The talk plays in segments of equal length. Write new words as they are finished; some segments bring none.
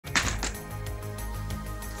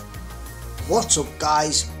What's up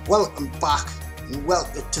guys, welcome back and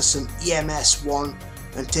welcome to some EMS1,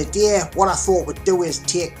 and today what I thought we'd do is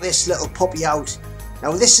take this little puppy out.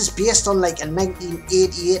 Now this is based on like a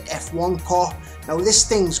 1988 F1 car. Now this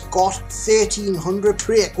thing's got 1300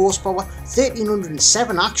 brake horsepower,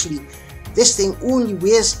 1307 actually. This thing only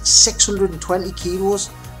weighs 620 kilos.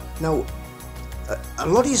 Now a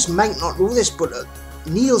lot of you might not know this, but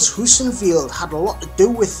Niels Huisenveld had a lot to do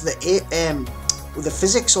with the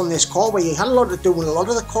physics on this car, where he had a lot to do with a lot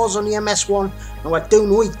of the cars on the MS1. Now I do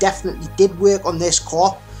know he definitely did work on this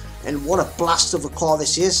car, and what a blast of a car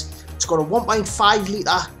this is. It's got a 1.5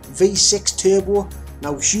 litre V6 turbo,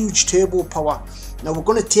 now huge turbo power. Now we're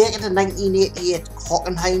going to take it to 1988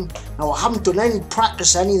 Hockinhiem. Now I haven't done any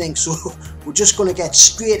practice or anything, so we're just going to get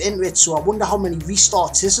straight into it. So I wonder how many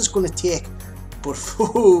restarts this is going to take, but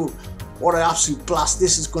what an absolute blast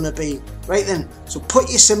this is going to be. Right then, so put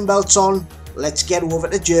your sim belts on. Let's get over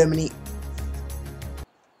to Germany.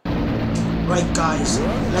 Right guys,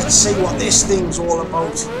 let's see what this thing's all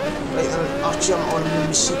about. Right then, actually I'm going to move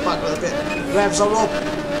my seat back a little bit. Revs are up,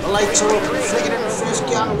 the lights are up, flick it in the first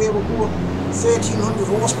gear and away we go. 1300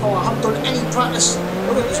 horsepower, I haven't done any practice.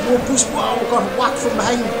 Look at this, no boost. Wow, we got whacked from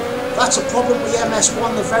behind. That's a problem with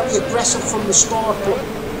MS1, they're very aggressive from the start, but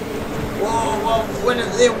whoa,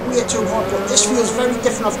 they're way too hot. But this feels very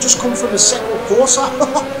different. I've just come from a second Corsa.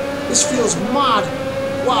 This feels mad.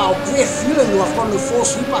 Wow, great feeling though. I've gone to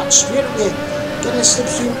force feedback straight away. Getting a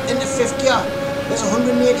slipstream into 5th gear. There's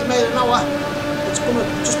 180 miles an hour. It's going to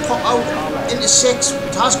just pop out into 6.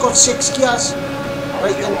 It has got 6 gears.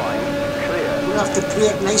 Right then, we'll have to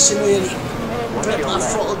brake nice and early. Brake that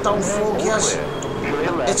throttle down 4 gears.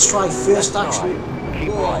 Let's try first actually.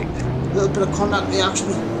 Whoa, a little bit of contact there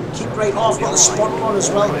actually. Keep right off. Got the spot on as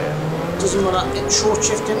well. Doesn't matter, it short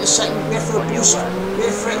shift into second, wait for the boost,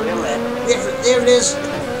 wait for it, there it is.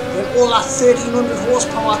 Then all that 1300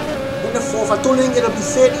 horsepower into 4th. I don't think it'll be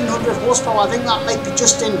 1300 horsepower, I think that might be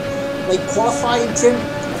just in like qualifying trim.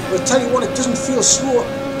 But I tell you what, it doesn't feel slow.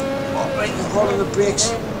 Oh, right, and hard on the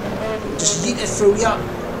brakes. Just yeet it through here.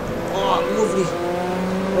 Oh, lovely.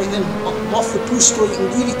 Right then, off the boost though, you can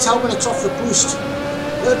really tell when it's off the boost.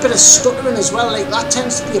 A little bit of stuttering as well, like that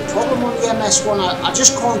tends to be a problem on the MS1. I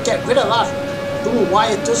just can't get rid of that. I don't know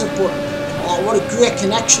why it does it, but oh, what a great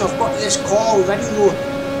connection I've got to this car already though.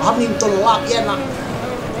 I haven't even done a lap yet.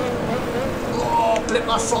 Oh, blip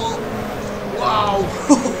that throttle. Wow.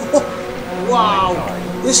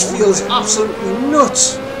 Wow, this feels absolutely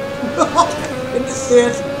nuts. Into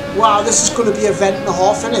 3rd. Wow, this is going to be a vent and a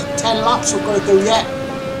half, isn't it? 10 laps we've got to do yet.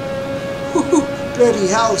 Bloody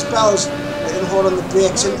hell, spells. And hard on the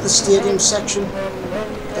brakes into the stadium section,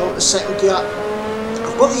 down to 2nd gear.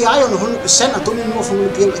 I've got the eye on 100%, I don't even know if I'm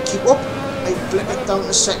going to be able to keep up. I blip it down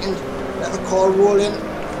to 2nd, let the car roll in,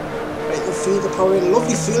 right, and feed the power in.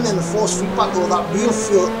 Lovely feeling in the force feedback though, that real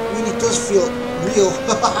feel, really does feel real.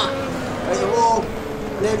 Right, oh,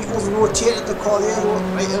 nearly over-rotated the car there though,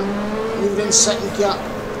 right then, leave it in 2nd gear,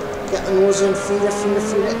 get the nose in, feed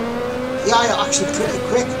it. The eye are actually pretty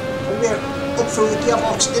quick, and we're up through the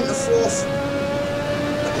gearbox into 4th.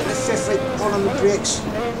 5th, right on the brakes,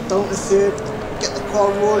 down to 3rd, get the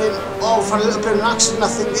car rolling. Oh, for a little bit of an accident I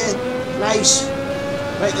think there, nice.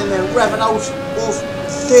 Right then, rev it out, oh,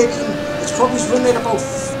 13, it's probably running at about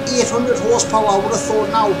 800 horsepower I would have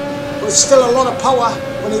thought now, but it's still a lot of power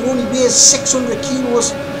when it only weighs 600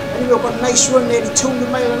 kilos. Anyway, we've got a nice run, nearly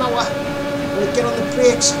 200 miles an hour. When we get on the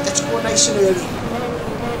brakes, let's go nice and early.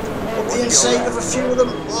 Up the inside of a few of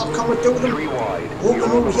them, what can we do with them?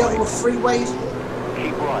 Open over here, we're 3 wide.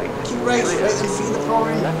 Keep right, and feed the power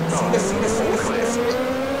in. Feed it.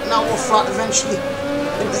 Now we're flat eventually.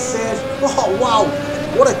 Into 3rd. Oh wow,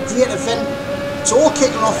 what a great event. It's all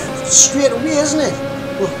kicking off straight away, isn't it?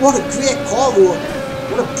 Well, what a great car though.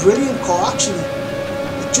 What a brilliant car actually.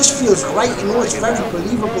 It just feels right, you know, it's very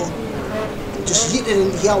believable. Just yeet it in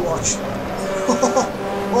here, watch.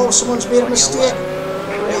 Oh, someone's made a mistake.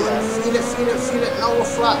 Right, feed it. Now we're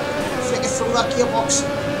flat. Flick it through that gearbox.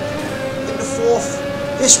 Into 4th.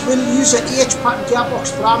 This will use an H-pattern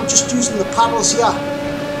gearbox, but I'm just using the paddles here.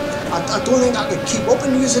 I don't think I could keep up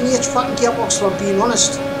and use an H-pattern gearbox if I'm being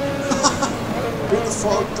honest. Bring the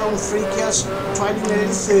throttle down 3 gears, try to get it in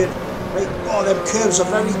 3rd. Right, oh, them curves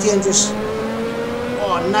are very dangerous.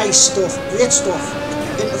 Oh, nice stuff, great stuff.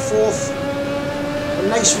 Into 4th. A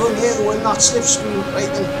nice run here though in that slipstream. Right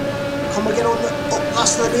then, can we get on the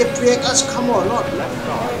last of the late breakers? Come on, not.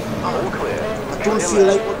 All clear. I don't feel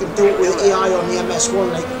like we can do it with AI on the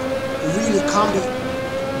MS1, like, it really can be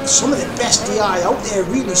some of the best AI out there,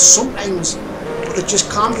 really, sometimes, but it just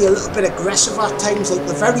can be a little bit aggressive at times, like,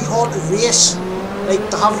 they're very hard to race, like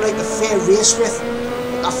to have like a fair race with.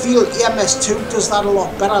 I feel EMS2 does that a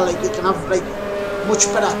lot better. Like you can have like much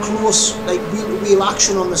better close like wheel-to-wheel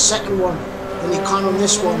action on the second one than you can on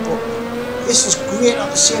this one. But this is great at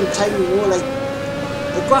the same time, you know. Like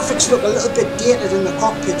the graphics look a little bit dated in the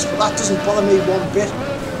cockpits, but that doesn't bother me one bit.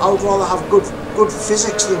 I would rather have good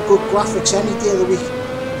physics than good graphics any day of the week.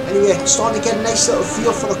 Anyway, I'm starting to get a nice little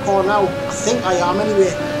feel for the car now. I think I am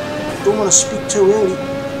anyway. I don't want to speak too early.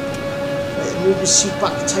 Right, move the seat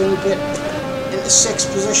back a tiny bit into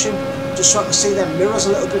 6th position, just so I can see them mirrors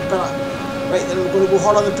a little bit better. Right, then we're going to go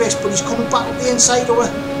hard on the brakes, but he's coming back up the inside of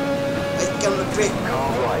it. Right, get on the brake.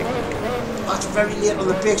 That's very late on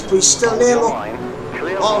the brakes, but he's still there, look.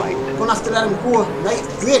 Oh, I'm going to have to let him go. Right,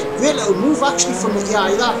 great little move actually from the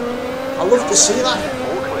AI, that. I love to see that.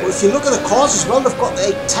 But if you look at the cars as well, they've got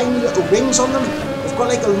like tiny little wings on them. They've got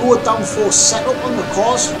like a low downforce setup on the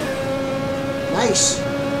cars. Nice.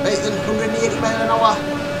 Right, then 180 miles an hour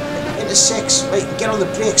into 6. Right, get on the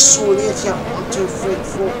brakes so late here. 1, 2, 3,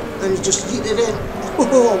 4. Then you just yeet it in.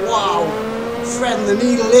 Oh, wow. Threading the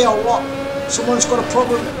needle there or what? Someone's got a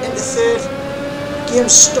problem into 3rd.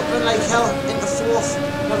 Game's stuttering like hell into 4th.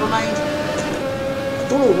 Never mind.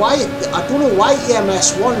 I don't know why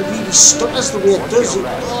EMS1 really stutters the way it does.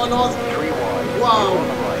 Oh no. Wow.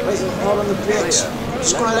 Right, hard on the brakes.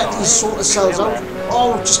 Just gonna let these sort of cells out.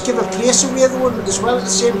 Oh, just give a place away the one as well at the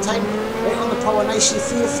same time. Right on the power, nicely.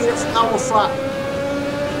 Feel it from now we're flat.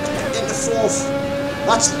 Into 4th.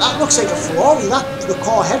 That looks like a Ferrari, the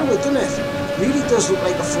car ahead of it, doesn't it? Really does look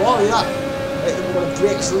like a Ferrari, that. Right, then we're gonna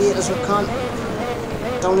brake as late as we can.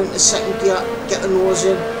 Down into 2nd gear, get the nose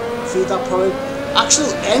in, feed that power in.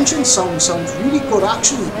 Actual engine sounds really good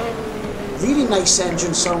actually. Really nice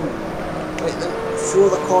engine sound. Right, then throw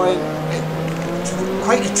the car in.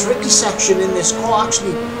 Quite a tricky section in this car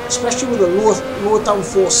actually, especially with a low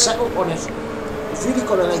downforce setup on it. You've really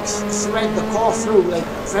got to like thread the car through like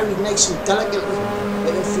very nice and delicately.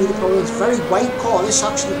 Right, then feed the power in. It's a very wide car this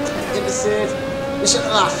actually. Into 3rd. Listen to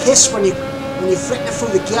that hiss when you flick it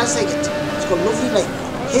through the gears, like it's got lovely like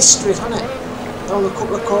hiss to it, hasn't it? Down a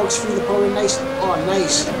couple of cogs, through the power, nice. Oh,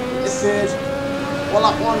 nice. Into 3rd. Well,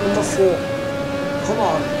 that one, number 4. Come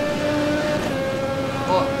on.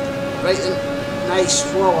 Oh, right then. Nice.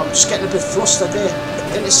 Whoa, I'm just getting a bit flustered there.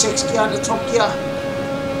 Into 6th gear, into top gear.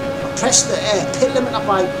 I pressed the pit limiter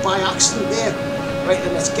by accident there. Right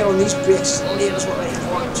then, let's get on these brakes. Late as well.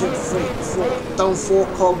 Right, 1, 2, 3, 4. Down 4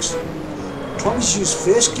 cogs. Probably use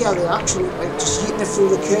 1st gear there actually. Right, just yeeting it through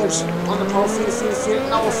the curves. On the power, feel it.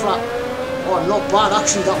 Now we're flat. Oh, not bad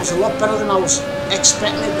actually, that was a lot better than I was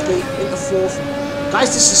expecting it to be into 4th.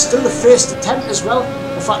 Guys, this is still the 1st attempt as well.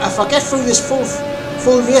 If I get through this full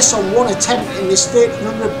race on 1 attempt in this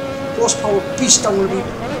 1300 horsepower beast, I'm going to be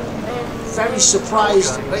very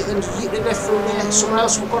surprised. Right then, you get it through there. Somewhere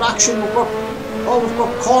else, we've got action, we've got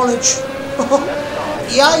carnage.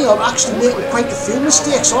 Yeah, I'm actually making quite a few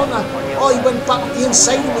mistakes, aren't I? Oh, he went back up the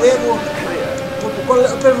inside over there though. But we've got a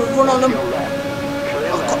little bit of a run on him.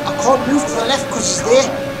 I can't move to the left because he's there.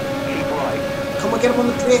 Can we get him on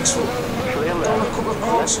the brakes? Down a couple of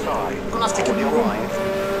cogs. We're going to have to give him room.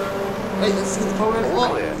 Right, then feed the power in.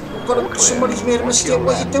 Oh, we've got him. Somebody's made a mistake.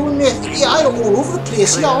 What are you doing, mate? Yeah, I'm all over the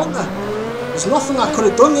place here, aren't I? There's nothing I could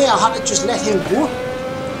have done there. I had to just let him go.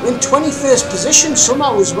 We're in 21st position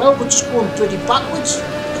somehow as well. We're just going bloody backwards.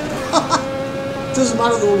 Doesn't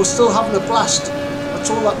matter though, we're still having a blast. That's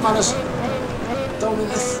all that matters. Down in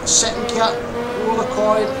the 2nd gear. Roll the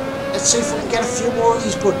car in. Let's see if we can get a few more of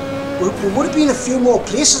these, but we would have been a few more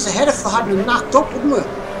places ahead if they hadn't been knocked up, wouldn't we?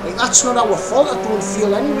 Like, that's not our fault, I don't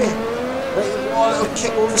feel anyway. Right, a little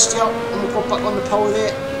kick over steer, and we'll go back on the power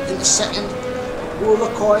there into 2nd. Roll the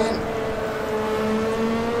car in.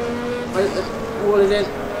 Right, then roll it in.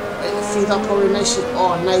 Right, then feed that power in nicely.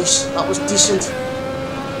 Oh, nice, that was decent.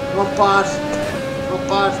 Not bad, not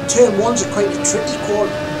bad. Turn 1's quite a tricky call.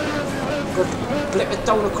 Got to blip it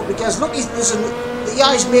down a couple of gears. Look, the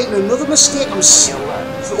EI's making another mistake. I'm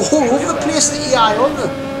all over the place, the EI, aren't they?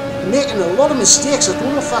 Making a lot of mistakes. I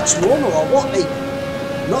don't know if that's normal or what, like.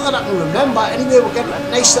 Not that I can remember. Anyway, we'll get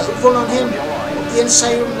a nice little run on him. Up the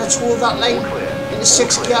inside of him, let's hold that line. Into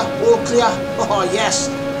 6th gear, all clear. Oh, yes.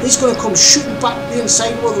 He's going to come shooting back the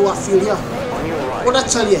inside, although I feel here. What I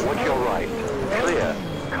tell you?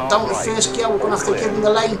 Down to 1st gear, we're going to have to give him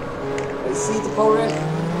the line. We'll feed the power in.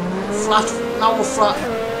 Flat, now we're flat.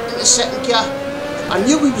 Into 2nd gear. I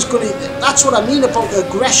knew he was going to. That's what I mean about the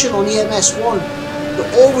aggression on EMS1.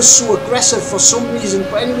 They're always so aggressive for some reason.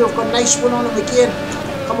 But anyway, we've got a nice one on him again.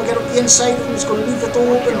 Can we get up the inside of him? He's going to leave the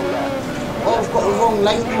door open. Oh, we've got the wrong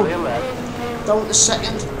line though. Down to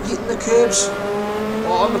 2nd, hitting the curbs.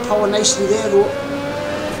 Oh, on the power nicely there though.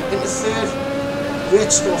 into third,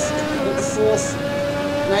 great stuff, into fourth,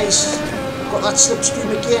 nice, got that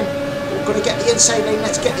slipstream again, we're going to get the inside line,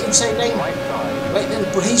 let's get the inside line, right then,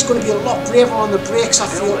 but he's going to be a lot braver on the brakes I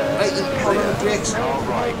feel, right then, on the brakes,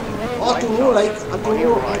 I don't know, like, I don't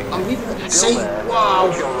know, I'm leaving it, see, wow,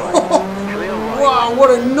 wow, what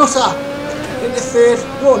a nutter, into third,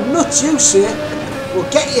 no, nuts you say, we'll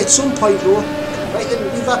get you at some point though, right then,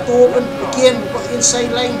 leave that door open, again, we've got the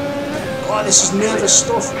inside line, oh, this is nervous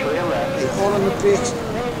stuff, right, hold on the brakes,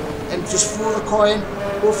 and just throw the car in,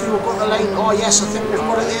 hopefully we've got the line, oh yes, I think we've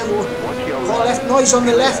got it there though, car left, no, he's on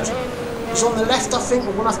the left, I think,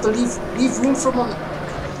 we're going to have to leave room for him on the,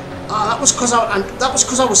 that was because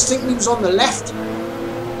I was thinking he was on the left.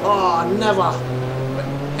 Oh, never. But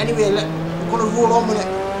anyway, we're going to roll on with it.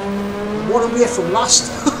 One away from last.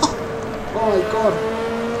 Oh my god.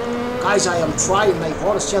 Guys, I am trying my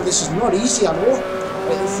hardest. Yeah, this is not easy at all.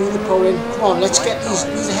 Right, feel the power in. Come on, let's get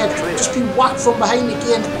these ahead. Just been whacked from behind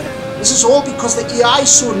again. This is all because the AI is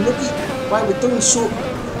so lucky. Why we're doing so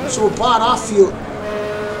bad, I feel.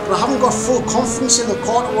 But I haven't got full confidence in the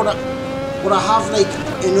car to what I have like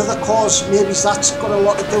in other cars. Maybe that's got a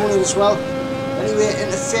lot to do with it as well. Anyway,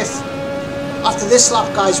 into fifth. After this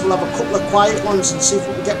lap, guys, we'll have a couple of quiet ones and see if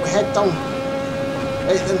we can get our head down.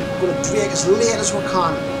 Right then, we're going to brake as late as we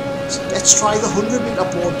can. So let's try the 100-meter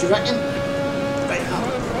board, do you reckon? Right now.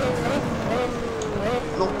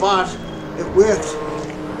 Not bad. It worked.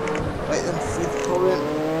 Right then, feed the power in.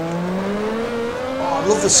 Oh, I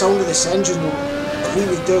love the sound of this engine though. I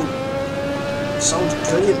really do. It sounds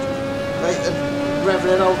brilliant. Right then,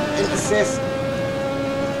 revving it out into fifth.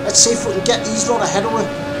 Let's see if we can get these lot ahead of it.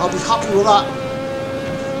 I'll be happy with that.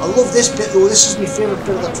 I love this bit though, this is my favourite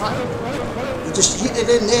bit of the track. You just hit it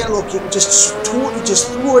in there, look, you can just totally just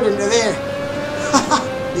throw it into there.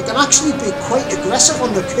 You can actually be quite aggressive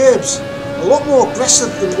on the curbs. A lot more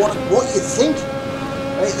aggressive than what you'd think.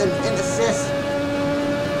 Right then, into fifth.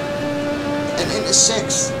 And into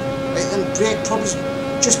sixth. Right then, brake probably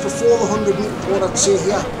just before the 100-meter board, I'd say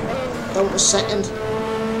here. Down to second.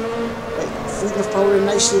 Right, feeding the power in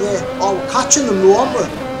nicely there. Oh, we're catching them though, aren't we?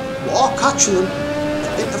 We are catching them.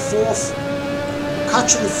 Into fourth. We're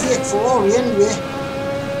catching the fake Ferrari anyway.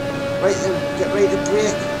 Right then, get ready to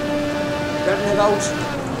brake. Revving it out.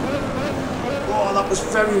 Oh, that was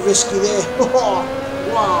very risky there. Oh,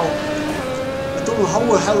 wow. I don't know how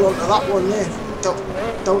we held on to that one there.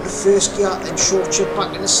 Down to first gear, then short shift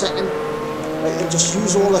back in the second. Right then, just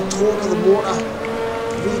use all the torque of the motor.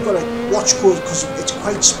 You've really got to watch code because it's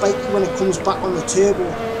quite spiky when it comes back on the turbo.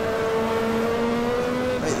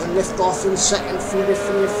 Right then, lift off in second, feed it.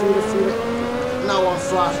 Now on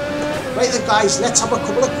flat. Right then guys, let's have a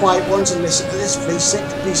couple of quiet ones and listen to this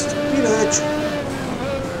V6 beast. Be urge.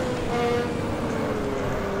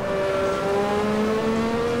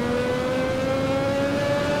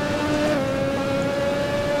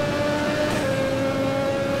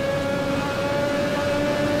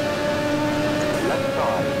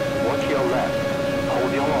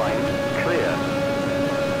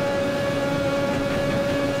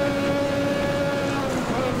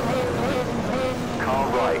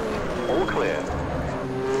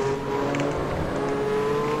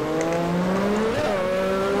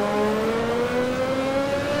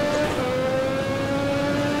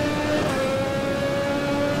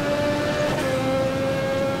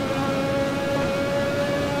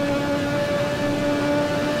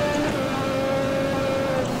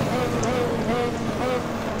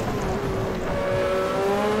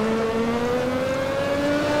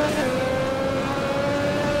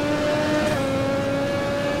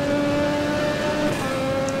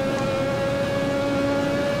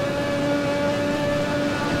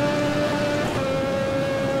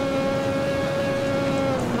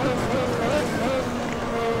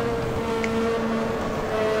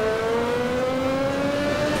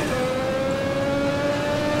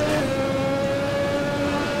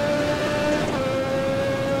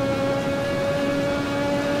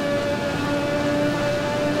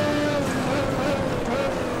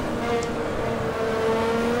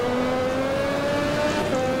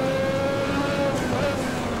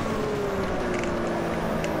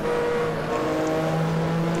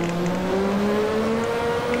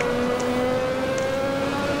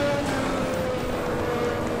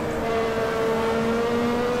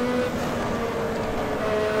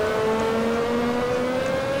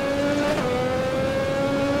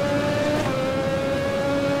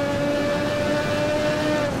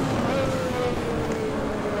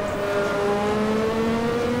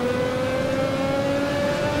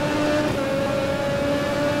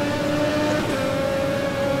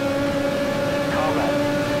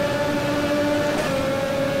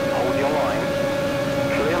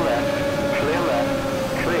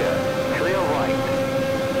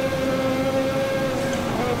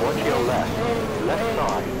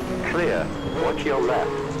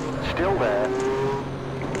 Still there.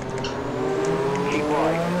 Keep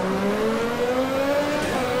right.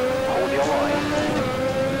 Hold your line.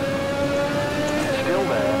 Still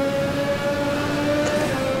there.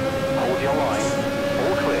 Hold your line.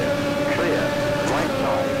 All clear. Clear. Right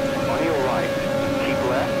side. On your right. Keep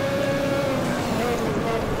left.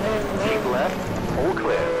 Keep left. All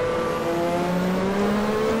clear.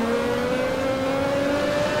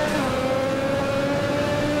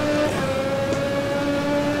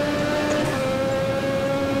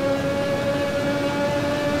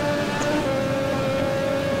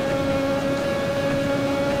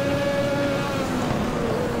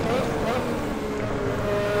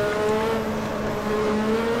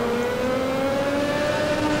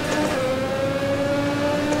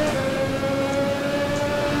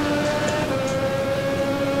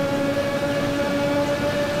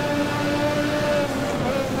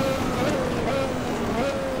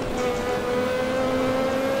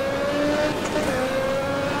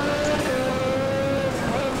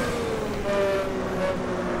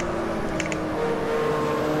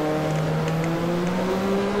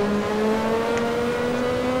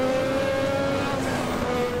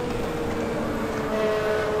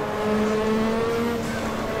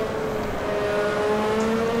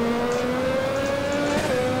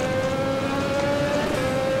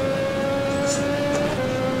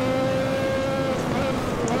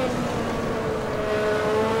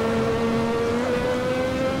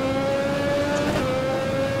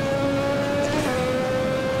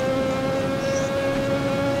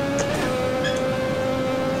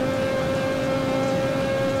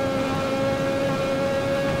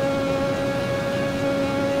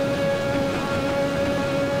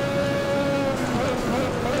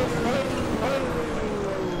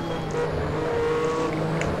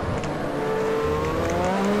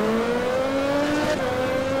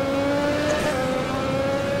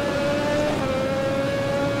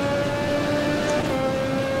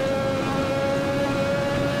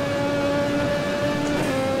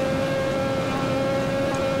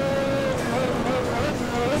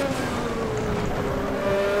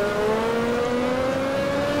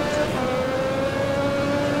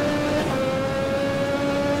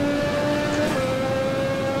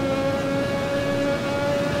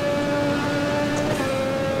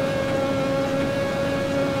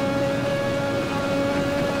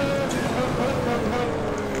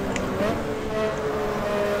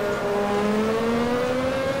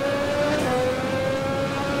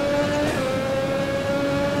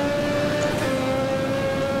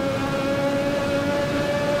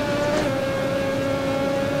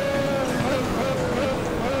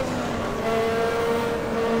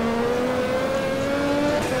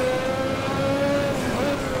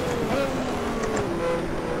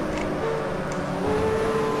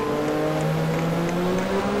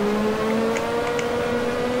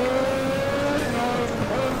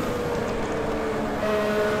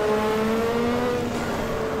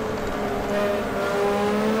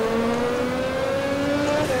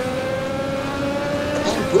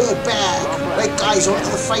 We're back. Right guys, on to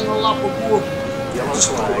the final lap we'll go.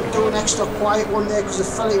 Just thought we'd do an extra quiet one there because I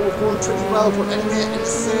felt it was going pretty well, but anyway, in the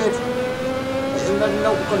third, and then we've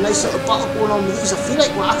got a nice little battle going on with these. I feel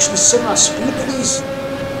like we're actually similar speed to these.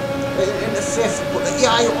 In the fifth, but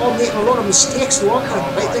yeah, I'm making a lot of mistakes though, aren't I?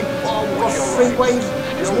 Right then, oh, we've got 3 wide,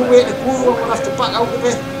 there's no way to go, we're going to have to back out of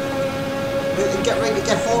it. And get ready to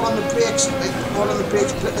get hard on the brakes, hard on the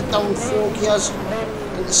brakes, put it down 4 gears.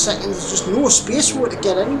 In the second, there's just no space for it to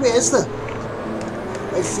get anywhere, is there?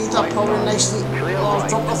 Right, feed that power nicely. Oh, I've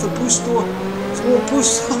dropped off the boost though. There's no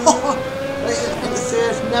boost. Right, in the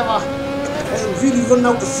third, never. Right, really running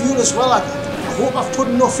out of fuel as well. I hope I've put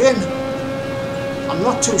enough in. I'm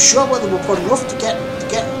not too sure whether we'll put enough to get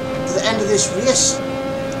to the end of this race.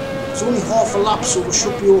 It's only half a lap, so we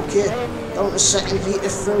should be okay. Down to second,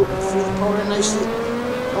 heated through, feed the power in nicely.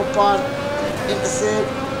 Not bad. Into third.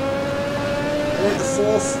 Into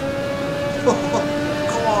fourth.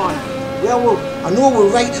 Come on. Well, I know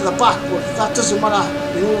we're right at the back, but that doesn't matter.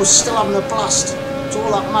 You know, we're still having a blast. It's all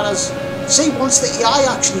that matters. See, once the AI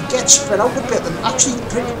actually gets spread out a bit, they're actually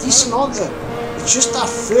pretty decent, aren't they? It's just that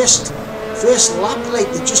first lap, like,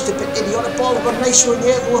 they're just a bit idiotic. Ball, we've got a nice run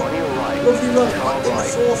here, though. Lovely run. In the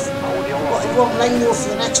fourth. Got the wrong line, though, for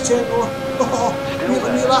the next turn, though.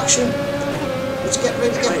 Real action. Let's get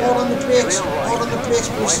ready to get hard on the brakes. Hard on the brakes,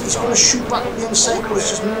 but he's going to shoot back up the inside, but there's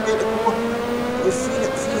just no way to go. We feel it.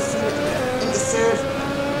 Into third.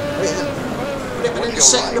 Right then. Flip it into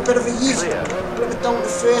second, a bit of a yeet. Flip it down to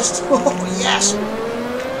first. Oh, yes!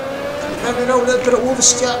 Revving it out, a little bit of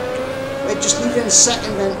oversteer. Right, just leave it in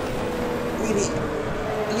second then. Really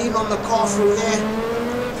lean on the car through there.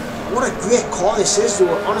 what a great car this is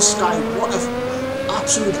though, honest guy, what an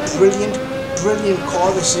absolute brilliant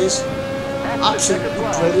car this is. Absolutely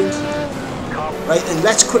brilliant. Right, and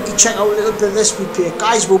let's quickly check out a little bit of this replay.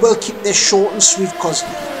 Guys, we will keep this short and sweet because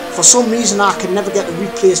for some reason I can never get the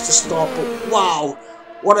replays to start, but wow,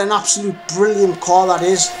 what an absolute brilliant car that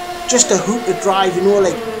is. Just a hoot to drive, you know.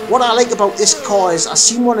 Like, what I like about this car is I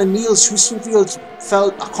seen one of Neil's huesinveld,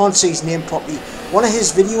 I can't say his name properly, one of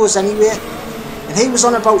his videos anyway, and he was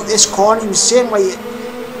on about this car and he was saying, well,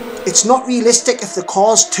 it's not realistic if the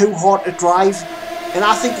car's too hard to drive. And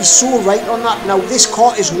I think he's so right on that. Now, this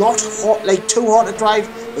car is not hot, like too hard to drive.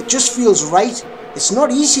 It just feels right. It's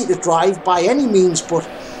not easy to drive by any means, but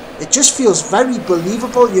it just feels very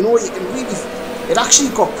believable. You know, you can really, it actually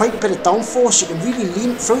got quite a bit of downforce. You can really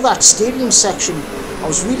lean through that stadium section. I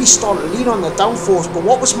was really starting to lean on the downforce. But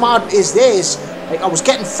what was mad is like, I was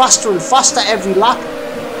getting faster and faster every lap.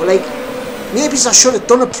 But like, maybe I should have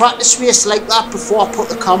done a practice race like that before I put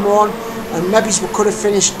the camera on. And maybe we could have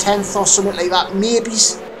finished 10th or something like that, maybe.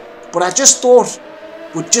 But I just thought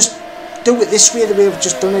we'd just do it this way, the way we've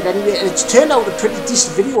just done it anyway. And it's turned out a pretty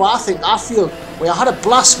decent video, I think. I feel, well, I had a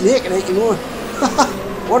blast making it, you know.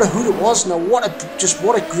 What a hoot it was. Now, what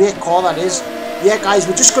a great car that is. Yeah, guys,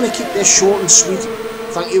 we're just going to keep this short and sweet.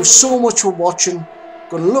 Thank you so much for watching.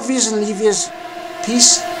 Gonna love yous and leave yous.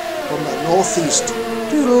 Peace from the northeast.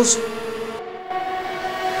 Doodles.